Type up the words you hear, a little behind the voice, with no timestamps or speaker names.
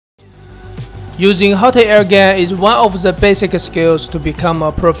Using hot air gun is one of the basic skills to become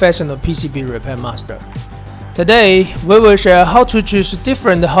a professional PCB repair master. Today, we will share how to choose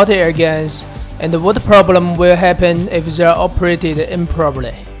different hot air guns and what problem will happen if they are operated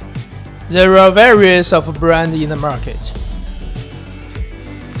improperly. There are various of brands in the market.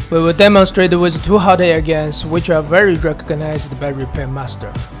 We will demonstrate with two hot air guns which are very recognized by repair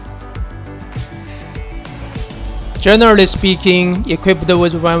master. Generally speaking, equipped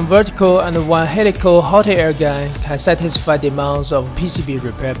with one vertical and one helical hot air gun can satisfy demands of PCB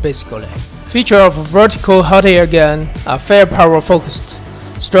repair basically. Features of vertical hot air gun are firepower focused,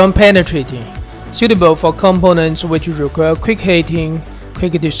 strong penetrating, suitable for components which require quick heating,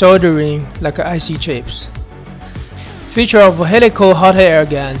 quick desoldering like IC chips. Features of helical hot air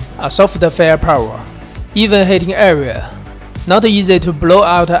gun are soft firepower, even heating area, not easy to blow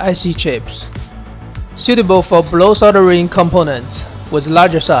out IC chips. Suitable for blow soldering components with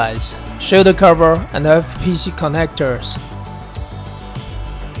larger size, shield cover and FPC connectors.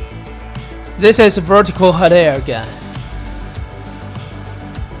 This is vertical hot air gun.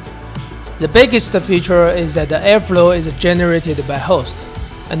 The biggest feature is that the airflow is generated by host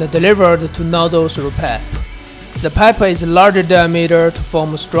and delivered to nozzle through pipe. The pipe is larger diameter to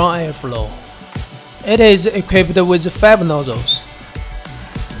form strong airflow. It is equipped with 5 nozzles.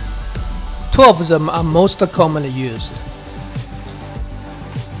 2 of them are most commonly used.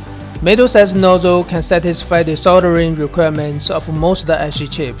 Middle-sized nozzle can satisfy the soldering requirements of most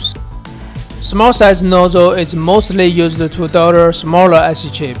IC chips. Small-sized nozzle is mostly used to solder smaller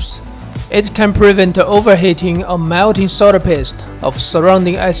IC chips. It can prevent overheating or melting solder paste of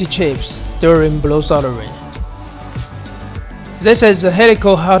surrounding IC chips during blow soldering. This is a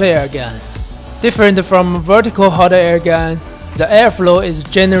helical hot air gun. Different from vertical hot air gun, the airflow is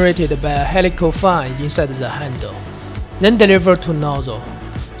generated by a helical fan inside the handle, then delivered to nozzle,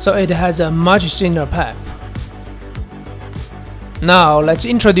 so it has a much thinner pipe. Now let's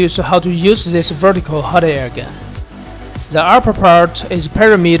introduce how to use this vertical hot air gun. The upper part is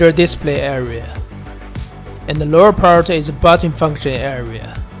parameter display area, and the lower part is button function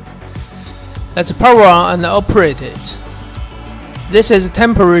area. Let's power on and operate it. This is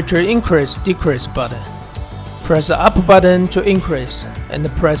temperature increase-decrease button. Press the up button to increase and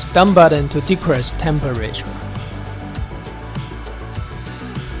press down button to decrease temperature.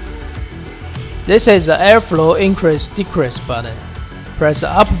 This is the airflow increase-decrease button. Press the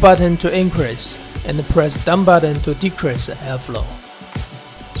up button to increase and press down button to decrease airflow.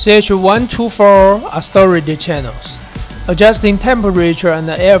 CH1, 2, 4 are storage channels. Adjusting temperature and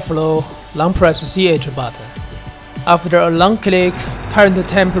airflow, long press CH button. After a long click, current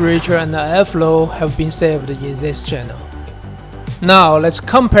temperature and airflow have been saved in this channel. Now let's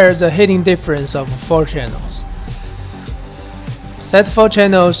compare the heating difference of 4 channels. Set 4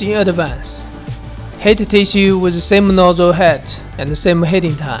 channels in advance. Heat tissue with the same nozzle head and the same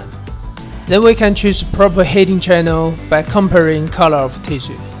heating time. Then we can choose proper heating channel by comparing color of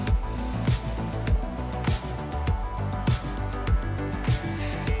tissue.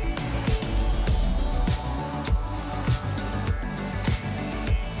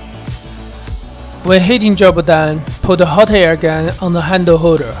 When heating job done, put the hot air gun on the handle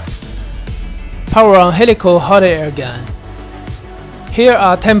holder. Power on helical hot air gun. Here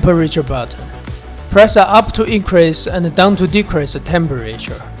are temperature button. Press the up to increase and down to decrease the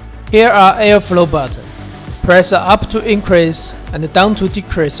temperature. Here are airflow button. Press the up to increase and down to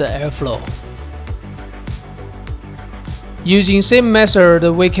decrease the airflow. Using same method,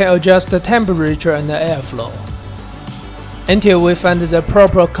 we can adjust the temperature and the airflow until we find the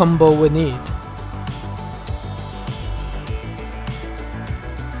proper combo we need.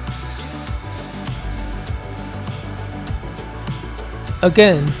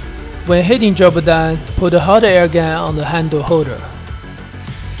 Again, when heating job done, put the hot air gun on the handle holder.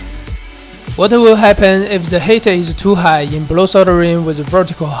 What will happen if the heat is too high in blow soldering with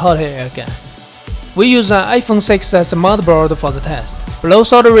vertical hot air gun? We use an iPhone 6 as a motherboard for the test. Blow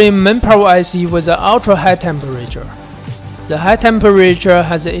soldering main power IC with an ultra high temperature. The high temperature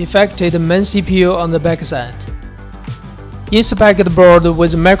has affected main CPU on the backside. Inspect the board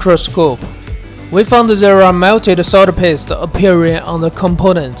with microscope. We found there are melted solder paste appearing on the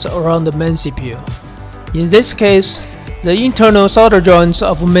components around the main CPU. In this case, the internal solder joints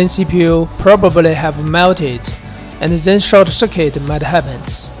of main CPU probably have melted, and then short circuit might happen.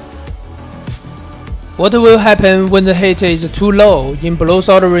 What will happen when the heat is too low in blow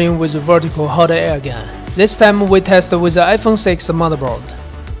soldering with vertical hot air gun? This time we test with the iPhone 6 motherboard.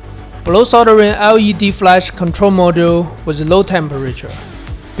 Blow soldering LED flash control module with low temperature.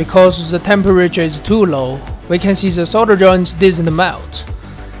 Because the temperature is too low, we can see the solder joints didn't melt.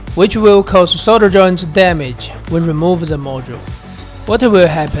 which will cause solder joint damage when remove the module. What will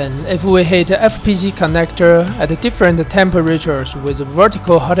happen if we hit FPC connector at different temperatures with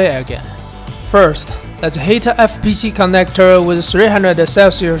vertical hot air gun? First, let's hit FPC connector with 300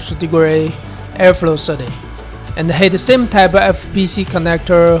 Celsius degree airflow setting, and hit the same type of FPC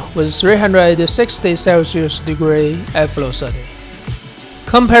connector with 360 Celsius degree airflow setting.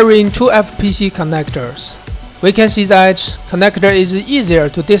 Comparing two FPC connectors, we can see that connector is easier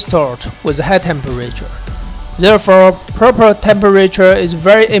to distort with high temperature. Therefore, proper temperature is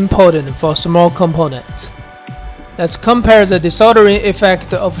very important for small components. Let's compare the desoldering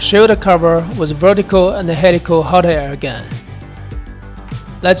effect of shield cover with vertical and helical hot air gun.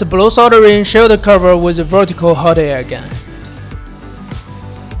 Let's blow soldering shield cover with vertical hot air gun,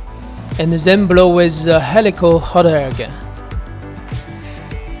 and then blow with the helical hot air gun.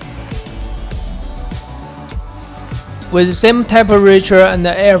 With the same temperature and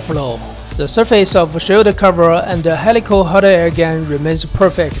airflow, the surface of shield cover and the helical hot air gun remains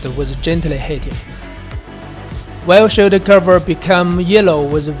perfect with gently heating, while shield cover becomes yellow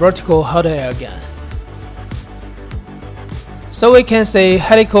with vertical hot air gun. So we can say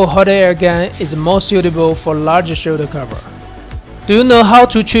helical hot air gun is more suitable for large shield cover. Do you know how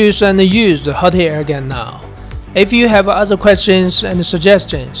to choose and use the hot air gun now? If you have other questions and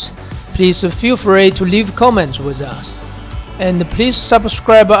suggestions, please feel free to leave comments with us. And please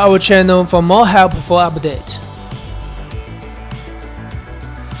subscribe our channel for more helpful updates.